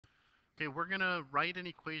Okay, we're going to write an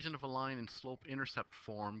equation of a line in slope-intercept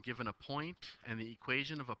form given a point and the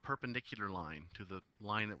equation of a perpendicular line to the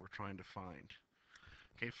line that we're trying to find.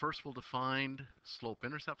 Okay, first we'll define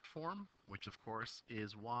slope-intercept form, which of course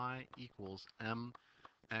is y equals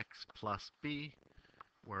mx plus b,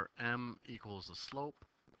 where m equals the slope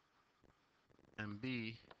and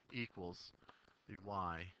b equals the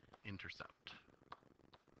y-intercept.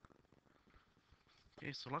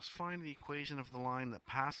 Okay, so let's find the equation of the line that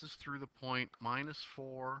passes through the point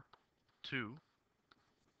 -4, 2,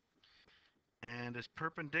 and is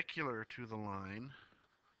perpendicular to the line,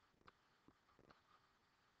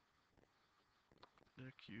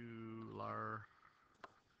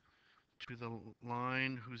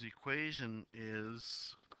 whose equation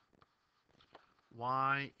is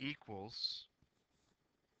y equals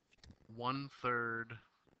 1/3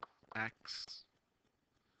 x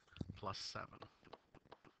plus 7.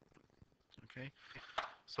 Okay,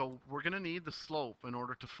 so we're going to need the slope in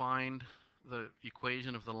order to find the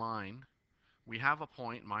equation of the line. We have a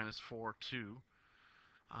point, -4, 2,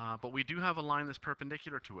 but we do have a line that's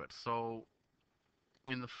perpendicular to it. So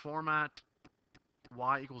in the format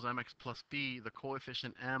y equals mx plus b, the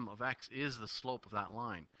coefficient m of x is the slope of that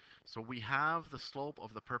line. So we have the slope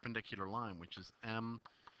of the perpendicular line, which is m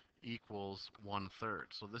equals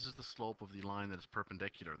 1/3. So this is the slope of the line that is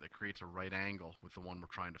perpendicular, that creates a right angle with the one we're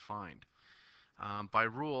trying to find. By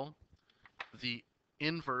rule, the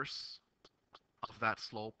inverse of that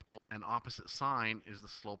slope and opposite sign is the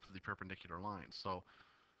slope of the perpendicular line. So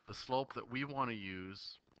the slope that we want to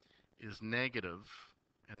use is negative,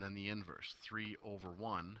 and then the inverse,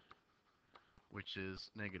 3/1, which is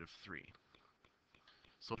 -3.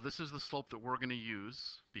 So this is the slope that we're going to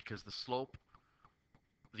use because the slope,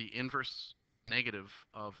 the inverse negative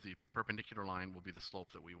of the perpendicular line will be the slope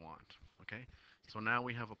that we want. Okay, so now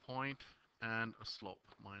we have a point and a slope,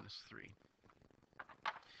 -3.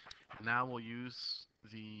 Now we'll use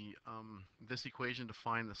the this equation to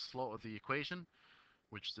find the slope of the equation,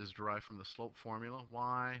 which is derived from the slope formula.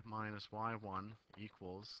 Y minus y1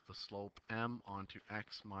 equals the slope m onto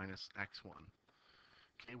x minus x1.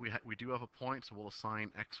 Okay, we do have a point, so we'll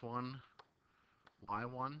assign x1,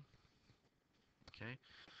 y1. Okay,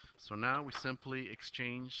 so now we simply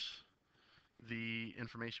exchange the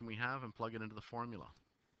information we have and plug it into the formula.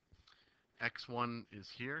 X1 is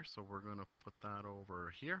here, so we're going to put that over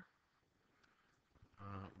here.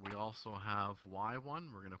 We also have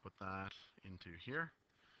y1. We're going to put that into here.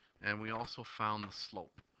 And we also found the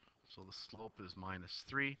slope. So the slope is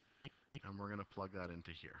 -3, and we're going to plug that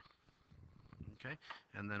into here. Okay,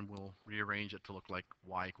 and then we'll rearrange it to look like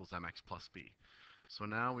y equals mx plus b. So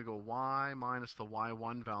now we go y minus the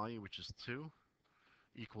y1 value, which is 2,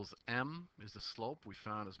 equals m is the slope we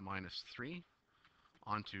found as -3,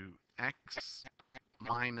 onto x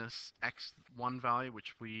minus x1 value,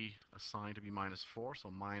 which we assigned to be -4, so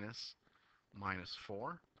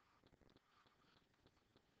 -4.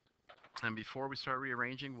 And before we start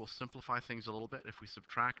rearranging, we'll simplify things a little bit. If we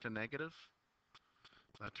subtract a negative,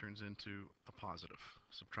 that turns into a positive.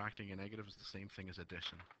 Subtracting a negative is the same thing as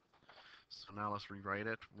addition. So now let's rewrite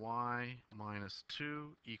it. Y minus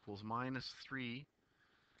 2 equals -3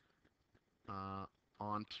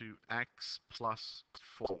 onto x plus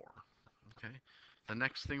 4. Okay. The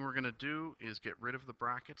next thing we're going to do is get rid of the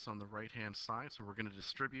brackets on the right-hand side. So we're going to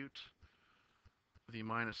distribute the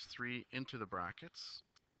 -3 into the brackets.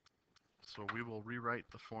 So we will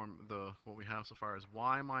rewrite what we have so far as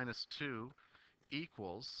y minus 2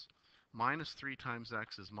 equals -3 times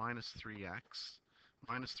x is -3x.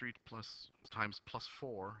 -3 times plus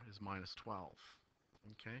 4 is -12.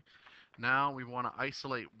 Okay. Now we want to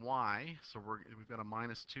isolate y. So we've got a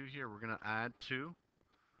 -2 here. We're going to add 2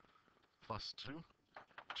 plus 2.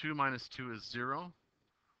 2 minus 2 is 0.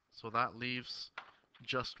 So that leaves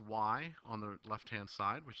just y on the left-hand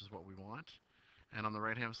side, which is what we want. And on the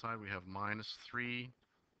right-hand side, we have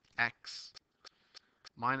 -3x.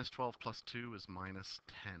 -12 plus 2 is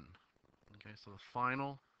 -10. Okay, so the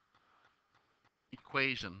final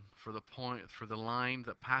equation for the line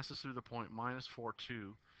that passes through the point -4,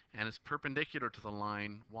 2, and is perpendicular to the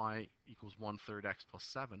line y equals 1/3 x plus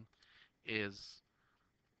 7 is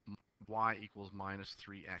y equals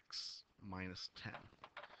 -3x minus 10.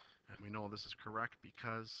 And we know this is correct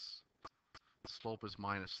because the slope is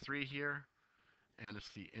 -3 here, and it's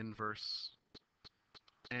the inverse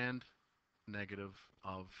and negative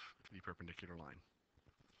of the perpendicular line.